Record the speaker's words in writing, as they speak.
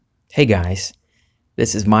Hey guys,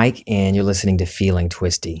 this is Mike, and you're listening to Feeling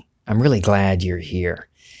Twisty. I'm really glad you're here.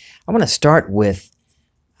 I want to start with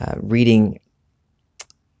reading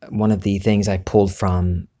one of the things I pulled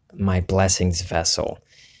from my Blessings Vessel.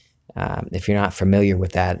 If you're not familiar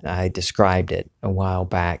with that, I described it a while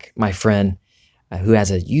back. My friend who has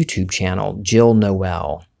a YouTube channel, Jill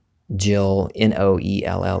Noelle, Jill,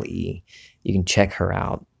 Noelle, you can check her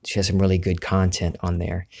out. She has some really good content on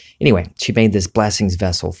there. Anyway, she made this blessings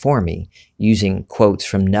vessel for me using quotes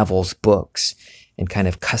from Neville's books and kind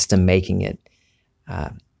of custom making it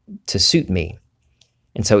to suit me.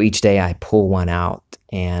 And so each day I pull one out,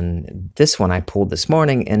 and this one I pulled this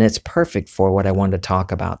morning, and it's perfect for what I wanted to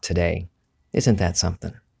talk about today. Isn't that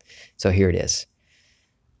something? So here it is.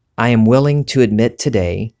 I am willing to admit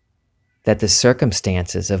today that the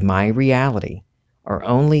circumstances of my reality are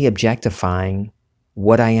only objectifying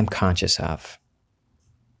what I am conscious of.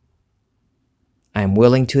 I am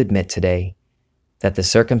willing to admit today that the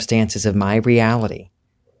circumstances of my reality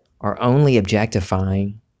are only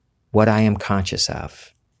objectifying what I am conscious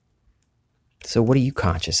of. So what are you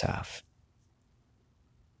conscious of?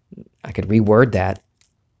 I could reword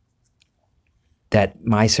that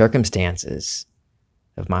my circumstances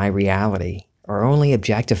of my reality are only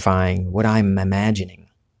objectifying what I'm imagining.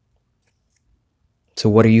 So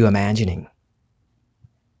what are you imagining?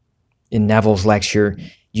 In Neville's lecture,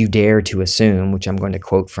 You Dare to Assume, which I'm going to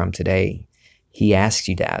quote from today, he asks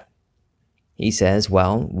you that. He says,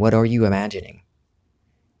 well, what are you imagining?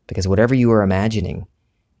 Because whatever you are imagining,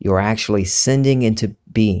 you are actually sending into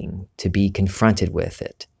being to be confronted with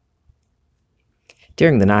it.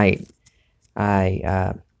 During the night,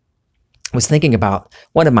 I was thinking about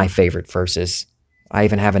one of my favorite verses. I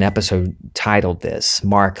even have an episode titled this,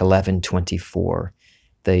 Mark 11:24,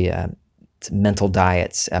 the Mental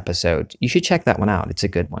Diets episode. You should check that one out. It's a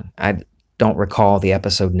good one. I don't recall the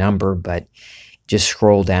episode number, but just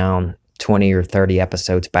scroll down 20 or 30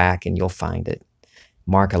 episodes back and you'll find it.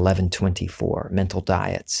 Mark 11:24, Mental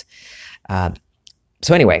Diets.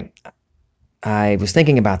 So anyway, I was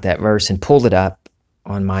thinking about that verse and pulled it up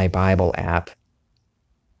on my Bible app,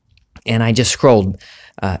 and I just scrolled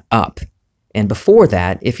up. And before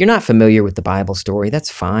that, if you're not familiar with the Bible story, that's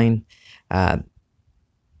fine.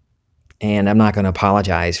 And I'm not going to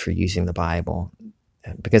apologize for using the Bible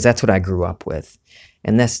because that's what I grew up with.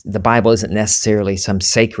 And the Bible isn't necessarily some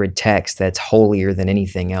sacred text that's holier than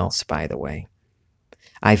anything else, by the way.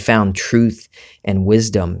 I found truth and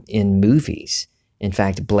wisdom in movies. In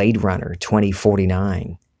fact, Blade Runner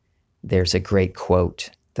 2049, there's a great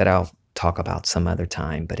quote that I'll talk about some other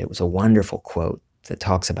time, but it was a wonderful quote that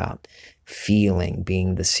talks about feeling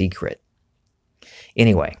being the secret.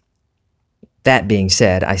 Anyway, that being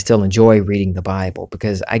said, I still enjoy reading the Bible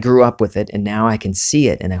because I grew up with it and now I can see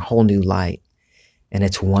it in a whole new light. And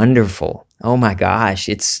it's wonderful. Oh my gosh,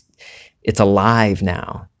 it's alive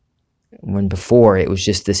now. When before it was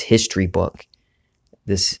just this history book,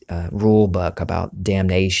 this rule book about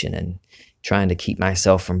damnation and trying to keep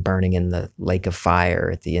myself from burning in the lake of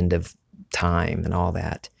fire at the end of time and all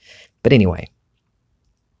that. But anyway,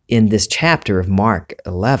 in this chapter of Mark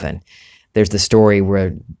 11, there's the story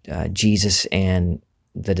where Jesus and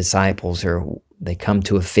the disciples they come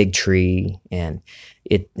to a fig tree and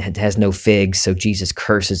it has no figs, so Jesus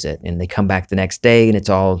curses it. And they come back the next day and it's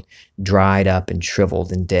all dried up and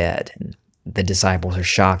shriveled and dead. And the disciples are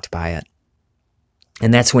shocked by it.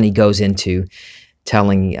 And that's when he goes into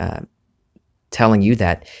telling you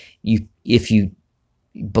that if you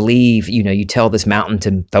believe, you tell this mountain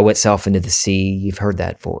to throw itself into the sea. You've heard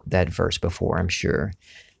that verse before, I'm sure.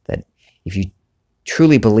 That if you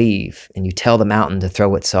truly believe and you tell the mountain to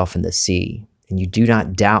throw itself in the sea, and you do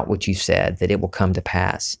not doubt what you said, that it will come to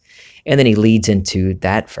pass. And then he leads into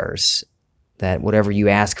that verse, that whatever you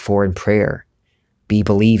ask for in prayer, be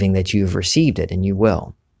believing that you have received it, and you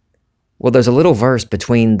will. Well, there's a little verse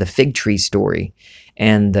between the fig tree story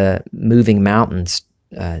and the moving mountains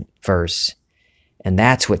verse, and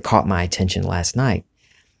that's what caught my attention last night.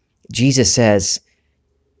 Jesus says,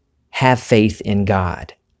 have faith in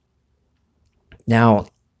God. Now,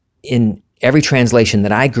 in every translation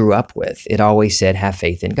that I grew up with, it always said, have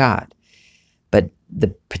faith in God. But the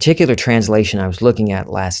particular translation I was looking at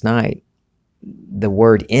last night, the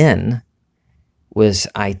word in was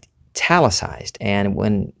italicized. And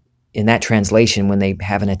when in that translation, when they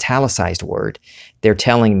have an italicized word, they're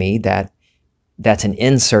telling me that that's an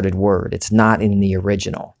inserted word. It's not in the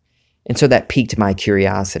original. And so that piqued my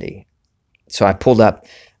curiosity. So I pulled up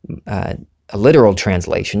a literal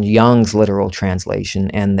translation, Young's literal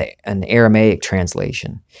translation, and an Aramaic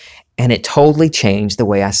translation. And it totally changed the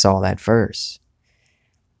way I saw that verse.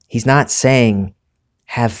 He's not saying,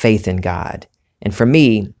 have faith in God. And for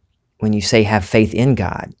me, when you say have faith in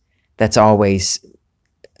God, that's always,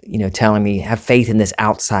 telling me have faith in this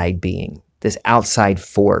outside being, this outside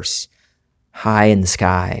force high in the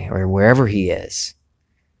sky or wherever he is.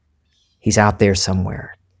 He's out there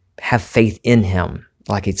somewhere. Have faith in him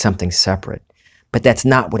like it's something separate. But that's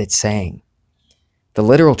not what it's saying. The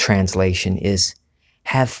literal translation is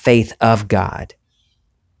have faith of God.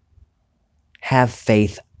 Have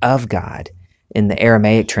faith of God. In the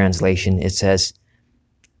Aramaic translation, it says,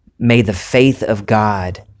 may the faith of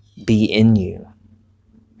God be in you.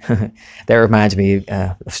 That reminds me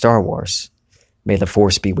of Star Wars. May the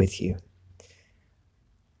Force be with you.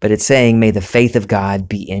 But it's saying, may the faith of God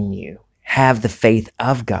be in you. Have the faith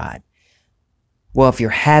of God. Well, if you're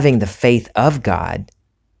having the faith of God,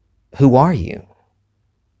 who are you?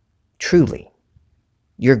 Truly,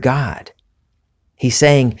 you're God. He's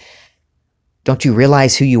saying, don't you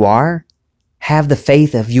realize who you are? Have the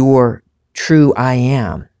faith of your true I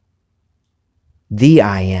am. The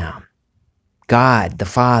I am. God, the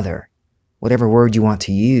Father, whatever word you want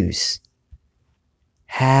to use.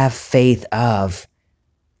 Have faith of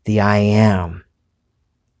the I am.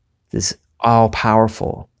 This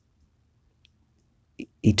all-powerful,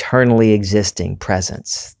 eternally existing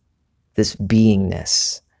presence, this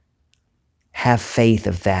beingness. Have faith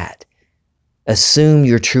of that. Assume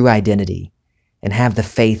your true identity and have the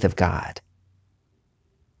faith of God.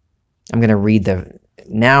 I'm going to read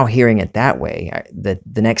now hearing it that way,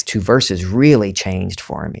 the next two verses really changed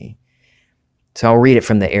for me. So I'll read it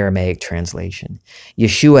from the Aramaic translation.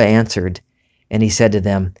 Yeshua answered, and he said to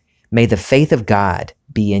them, may the faith of God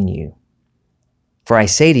be in you. For I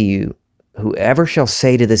say to you, whoever shall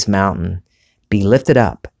say to this mountain, be lifted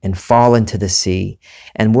up and fall into the sea,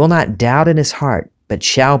 and will not doubt in his heart, but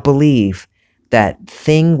shall believe that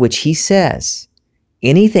thing which he says,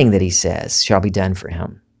 anything that he says, shall be done for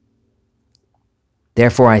him.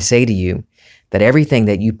 Therefore I say to you, that everything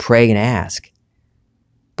that you pray and ask,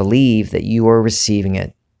 believe that you are receiving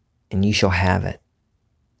it, and you shall have it.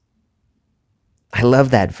 I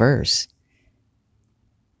love that verse.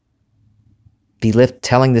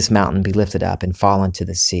 Telling this mountain, be lifted up and fall into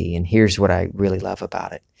the sea. And here's what I really love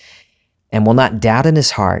about it. And will not doubt in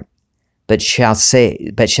his heart, but shall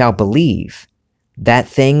believe that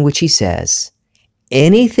thing which he says,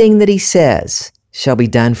 anything that he says shall be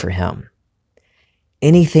done for him.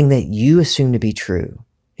 Anything that you assume to be true,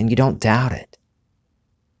 and you don't doubt it.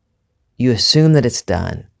 You assume that it's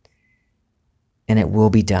done, and it will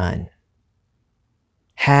be done.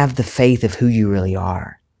 Have the faith of who you really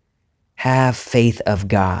are. Have faith of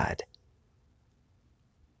God.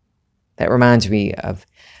 That reminds me of,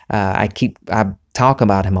 I talk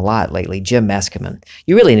about him a lot lately, Jim Meskimen.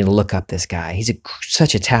 You really need to look up this guy. He's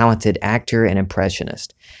such a talented actor and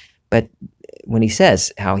impressionist. But when he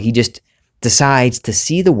says how he just decides to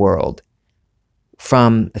see the world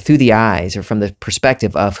through the eyes or from the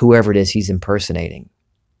perspective of whoever it is he's impersonating.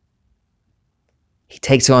 He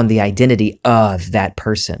takes on the identity of that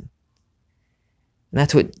person. And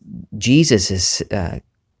that's what Jesus is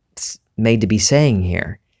made to be saying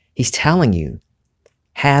here. He's telling you,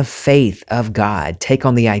 have faith of God. Take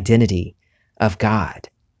on the identity of God,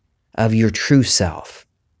 of your true self,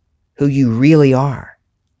 who you really are.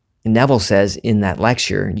 And Neville says in that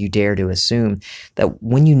lecture, you dare to assume that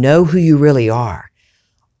when you know who you really are,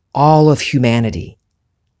 all of humanity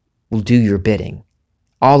will do your bidding.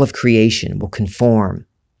 All of creation will conform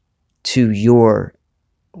to your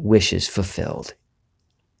wishes fulfilled.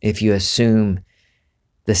 If you assume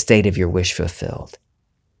the state of your wish fulfilled.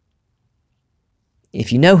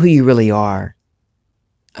 If you know who you really are,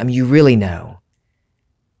 you really know.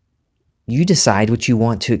 You decide what you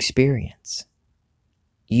want to experience.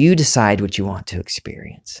 You decide what you want to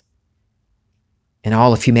experience. And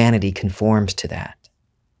all of humanity conforms to that.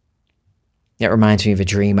 That reminds me of a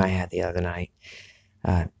dream I had the other night.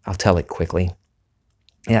 I'll tell it quickly.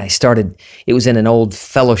 Yeah, it was in an old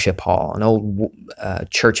fellowship hall, an old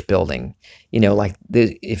church building.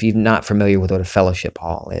 If you're not familiar with what a fellowship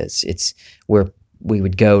hall is, it's where we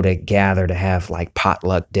would go to gather to have like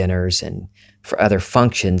potluck dinners and for other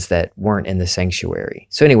functions that weren't in the sanctuary.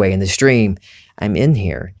 So anyway, in this dream, I'm in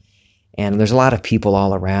here and there's a lot of people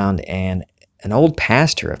all around, and an old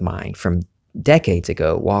pastor of mine from decades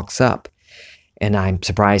ago walks up, and I'm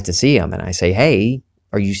surprised to see him. And I say, hey,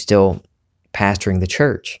 are you still pastoring the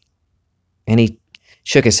church? And he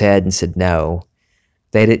shook his head and said, no,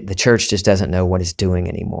 the church just doesn't know what it's doing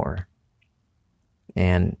anymore.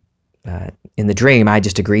 And in the dream, I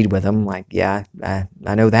just agreed with him, like, yeah, I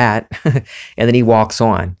know that. And then he walks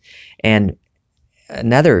on. And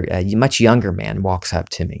another much younger man walks up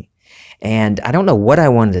to me. And I don't know what I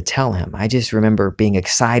wanted to tell him. I just remember being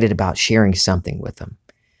excited about sharing something with him.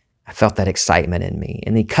 I felt that excitement in me,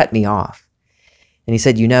 and he cut me off. And he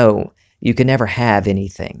said, you can never have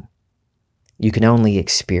anything. You can only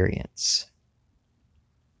experience.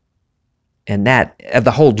 And that, of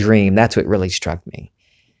the whole dream, that's what really struck me.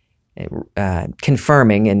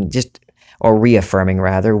 Confirming or reaffirming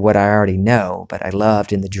rather, what I already know, but I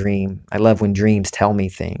loved in the dream. I love when dreams tell me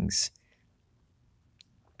things.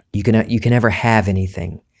 You can never have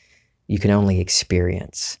anything. You can only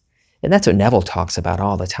experience. And that's what Neville talks about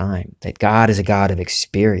all the time, that God is a God of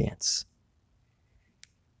experience.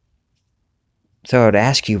 So I would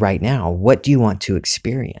ask you right now, what do you want to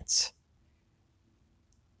experience?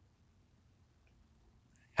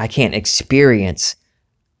 I can't experience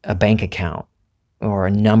a bank account or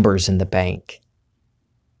numbers in the bank,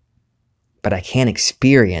 but I can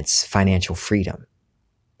experience financial freedom.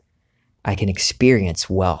 I can experience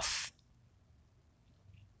wealth.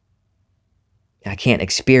 I can't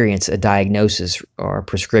experience a diagnosis or a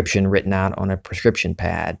prescription written out on a prescription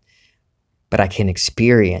pad, but I can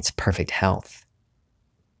experience perfect health.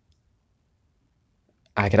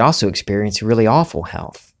 I could also experience really awful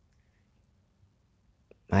health.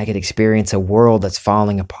 I could experience a world that's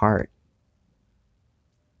falling apart.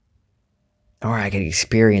 Or I could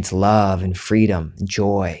experience love and freedom and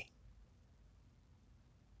joy.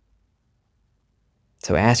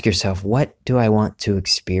 So ask yourself, what do I want to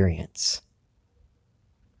experience?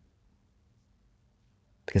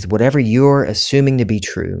 Because whatever you're assuming to be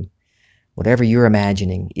true, whatever you're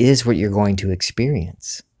imagining is what you're going to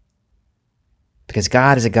experience. Because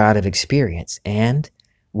God is a God of experience. And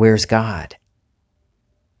where's God?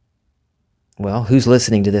 Well, who's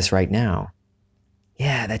listening to this right now?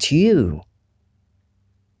 Yeah, that's you.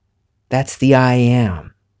 That's the I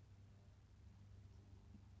am.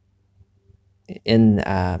 In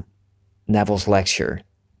Neville's lecture,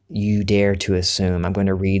 You Dare to Assume, I'm going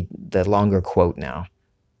to read the longer quote now.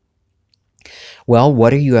 Well,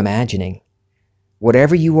 what are you imagining?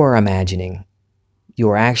 Whatever you are imagining, you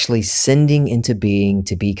are actually sending into being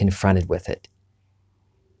to be confronted with it.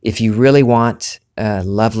 If you really want a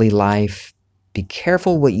lovely life, be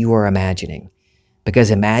careful what you are imagining, because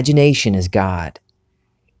imagination is God.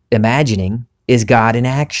 Imagining is God in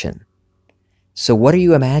action. So what are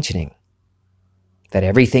you imagining? That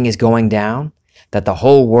everything is going down? That the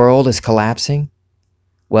whole world is collapsing?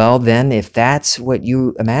 Well, then, if that's what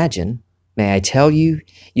you imagine, may I tell you,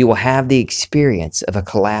 you will have the experience of a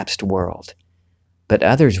collapsed world, but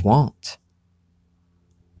others won't.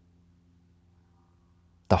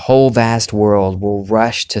 The whole vast world will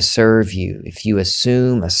rush to serve you if you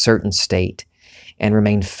assume a certain state and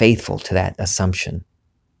remain faithful to that assumption.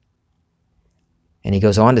 And he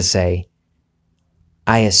goes on to say,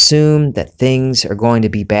 I assume that things are going to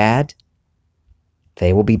be bad.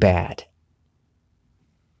 They will be bad.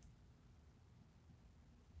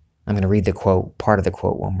 I'm going to read the quote, part of the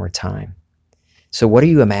quote one more time. So what are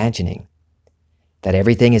you imagining? That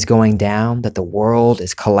everything is going down, that the world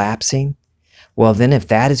is collapsing? Well, then if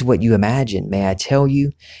that is what you imagine, may I tell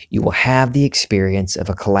you, you will have the experience of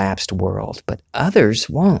a collapsed world, but others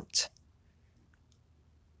won't.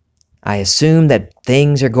 I assume that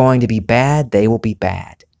things are going to be bad, they will be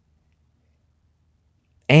bad.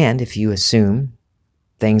 And if you assume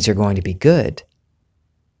things are going to be good,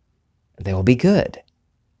 they will be good.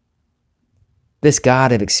 This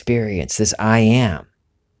God of experience, this I am,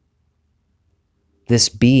 this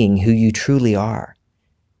being who you truly are,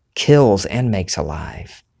 kills and makes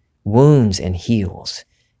alive, wounds and heals,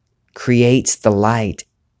 creates the light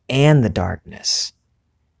and the darkness.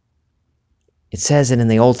 It says it in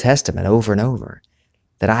the Old Testament over and over,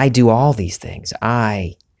 that I do all these things.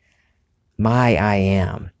 I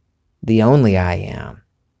am, the only I am,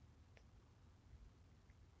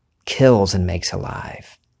 kills and makes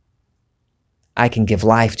alive. I can give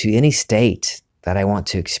life to any state that I want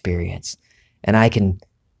to experience, and I can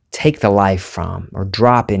take the life from or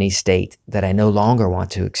drop any state that I no longer want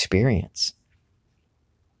to experience.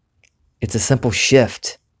 It's a simple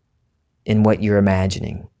shift in what you're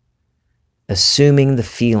imagining, assuming the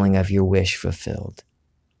feeling of your wish fulfilled.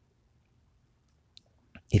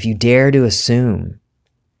 If you dare to assume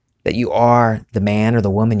that you are the man or the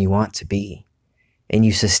woman you want to be, and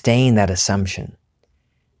you sustain that assumption,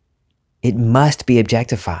 it must be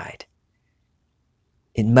objectified.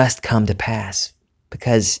 It must come to pass,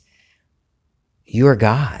 because you're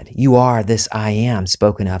God. You are this I am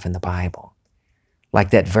spoken of in the Bible.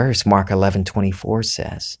 Like that verse, Mark 11:24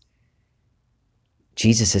 says.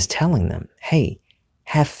 Jesus is telling them, hey,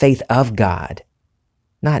 have faith of God,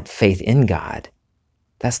 not faith in God.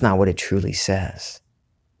 That's not what it truly says.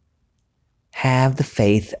 Have the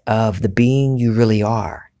faith of the being you really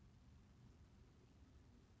are.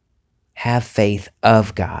 Have faith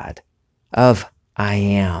of God, of I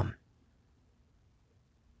am,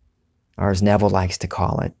 or as Neville likes to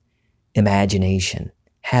call it, imagination.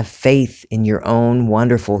 Have faith in your own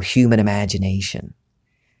wonderful human imagination.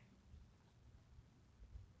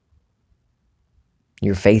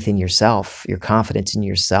 Your faith in yourself, your confidence in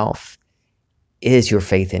yourself is your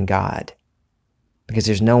faith in God, because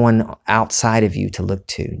there's no one outside of you to look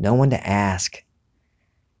to, no one to ask,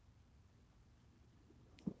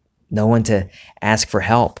 no one to ask for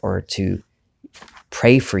help or to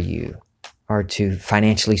pray for you or to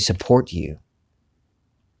financially support you.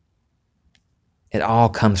 It all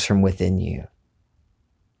comes from within you.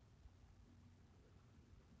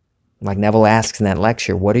 Like Neville asks in that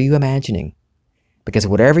lecture, what are you imagining? Because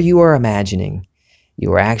whatever you are imagining,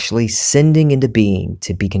 you are actually sending into being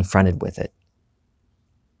to be confronted with it.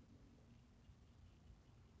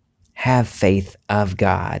 Have faith of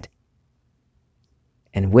God.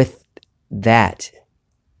 And with that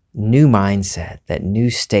new mindset, that new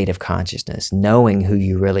state of consciousness, knowing who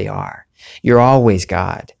you really are, you're always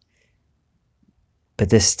God. But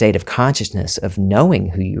this state of consciousness of knowing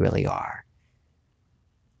who you really are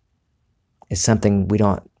is something we're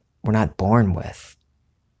not born with.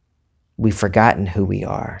 We've forgotten who we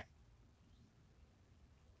are.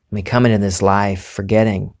 We come into this life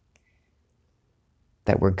forgetting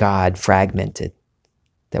that we're God fragmented,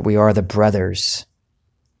 that we are the brothers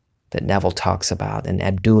that Neville talks about and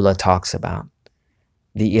Abdullah talks about,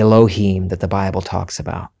 the Elohim that the Bible talks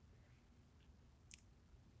about,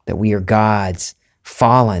 that we are gods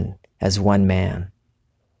fallen as one man.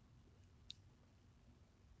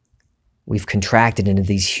 We've contracted into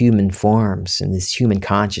these human forms and this human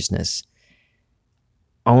consciousness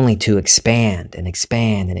only to expand and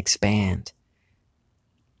expand and expand.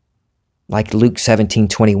 Like Luke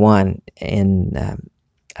 17:21, and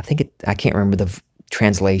I can't remember the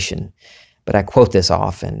translation, but I quote this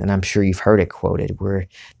often, and I'm sure you've heard it quoted, where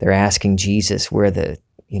they're asking Jesus, how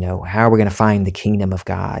are we going to find the kingdom of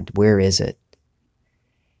God? Where is it?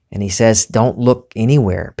 And he says, don't look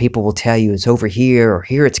anywhere. People will tell you it's over here, or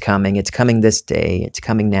here it's coming this day, it's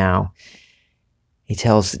coming now. He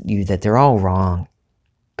tells you that they're all wrong,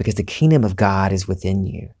 because the kingdom of God is within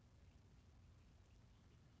you.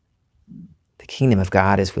 The kingdom of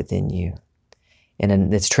God is within you. And in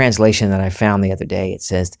this translation that I found the other day, it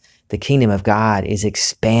says, the kingdom of God is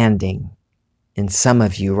expanding in some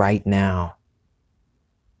of you right now.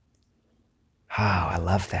 Oh, I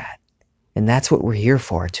love that. And that's what we're here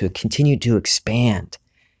for, to continue to expand,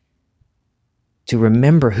 to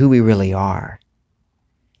remember who we really are.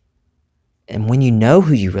 And when you know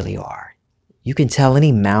who you really are, you can tell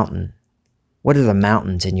any mountain, what are the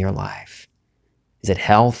mountains in your life? Is it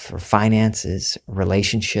health or finances,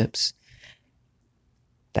 relationships?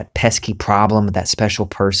 That pesky problem, that special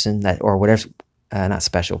person, or whatever, not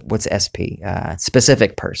special, what's SP?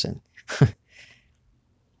 Specific person.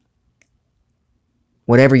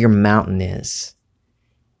 Whatever your mountain is,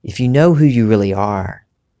 if you know who you really are,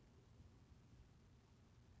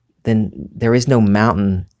 then there is no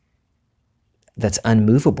mountain that's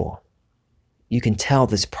unmovable. You can tell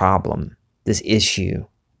this problem, this issue,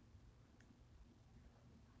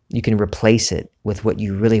 you can replace it with what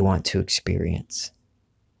you really want to experience.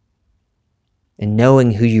 And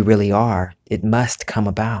knowing who you really are, it must come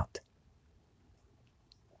about.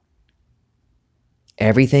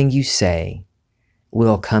 Everything you say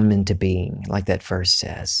will come into being, like that verse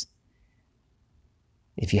says.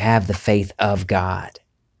 If you have the faith of God,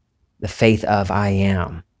 the faith of I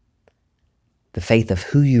am, the faith of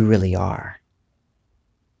who you really are.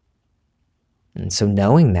 And so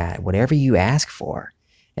knowing that, whatever you ask for,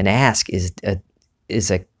 and ask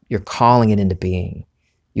you're calling it into being.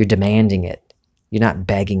 You're demanding it. You're not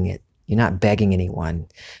begging it. You're not begging anyone.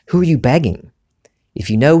 Who are you begging? If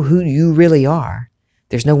you know who you really are,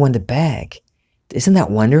 there's no one to beg. Isn't that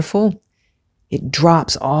wonderful? It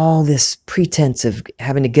drops all this pretense of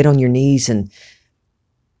having to get on your knees and,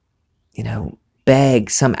 beg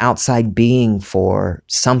some outside being for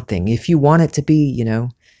something. If you want it to be,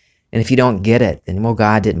 and if you don't get it, then, well,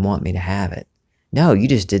 God didn't want me to have it. No, you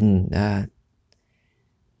just didn't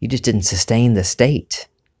sustain the state.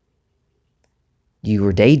 You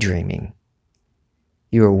were daydreaming.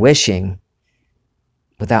 You were wishing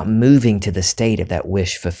without moving to the state of that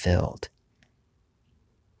wish fulfilled.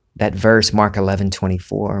 That verse, Mark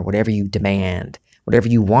 11:24, whatever you demand, whatever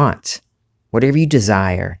you want, whatever you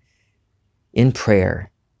desire in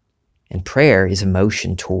prayer. And prayer is a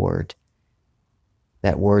motion toward.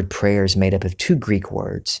 That word prayer is made up of two Greek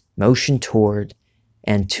words, motion toward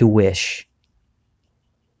and to wish.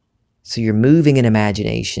 So you're moving in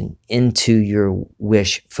imagination into your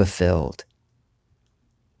wish fulfilled.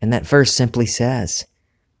 And that verse simply says,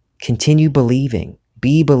 continue believing,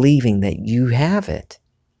 be believing that you have it.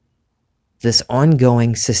 This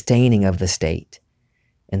ongoing sustaining of the state.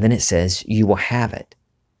 And then it says, you will have it.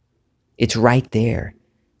 It's right there.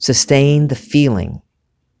 Sustain the feeling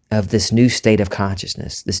of this new state of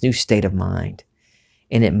consciousness, this new state of mind.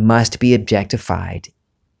 And it must be objectified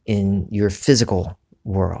in your physical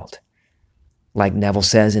world. Like Neville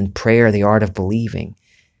says in Prayer, the Art of Believing,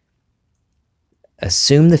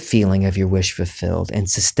 assume the feeling of your wish fulfilled and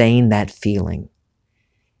sustain that feeling.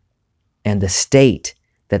 And the state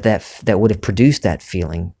that would have produced that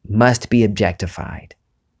feeling must be objectified.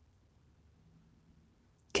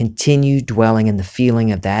 Continue dwelling in the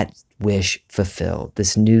feeling of that wish fulfilled,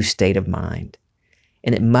 this new state of mind.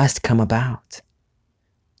 And it must come about.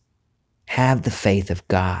 Have the faith of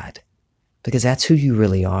God, because that's who you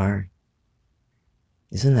really are.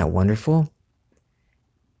 Isn't that wonderful?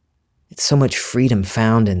 It's so much freedom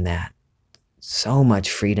found in that. So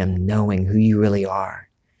much freedom knowing who you really are.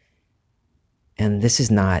 And this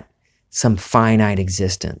is not some finite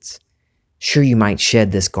existence. Sure, you might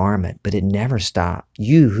shed this garment, but it never stops.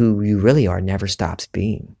 You, who you really are, never stops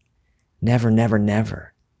being. Never, never,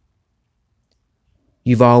 never.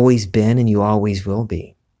 You've always been and you always will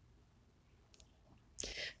be.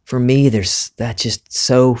 For me, that's just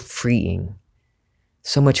so freeing.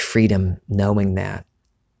 So much freedom knowing that.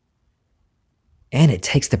 And it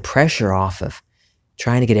takes the pressure off of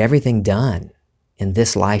trying to get everything done in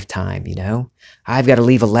this lifetime, you know? I've got to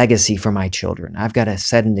leave a legacy for my children. I've got to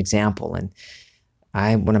set an example, and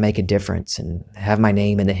I want to make a difference and have my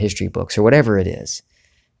name in the history books or whatever it is.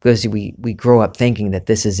 Because we grow up thinking that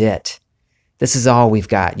this is it. This is all we've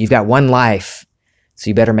got. You've got one life, so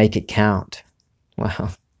you better make it count.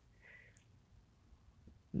 Well,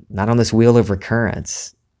 not on this wheel of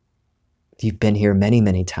recurrence. You've been here many,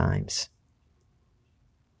 many times.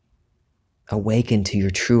 Awaken to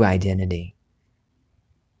your true identity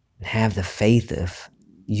and have the faith of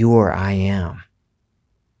your I am.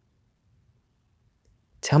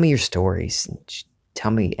 Tell me your stories.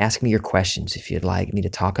 Ask me your questions. If you'd like me to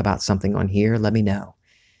talk about something on here, let me know.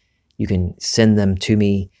 You can send them to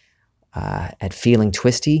me at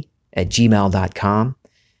feelingtwisty@gmail.com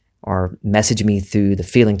or message me through the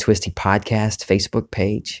Feeling Twisty podcast Facebook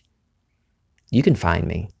page. You can find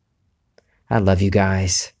me. I love you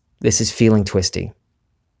guys. This is Feeling Twisty.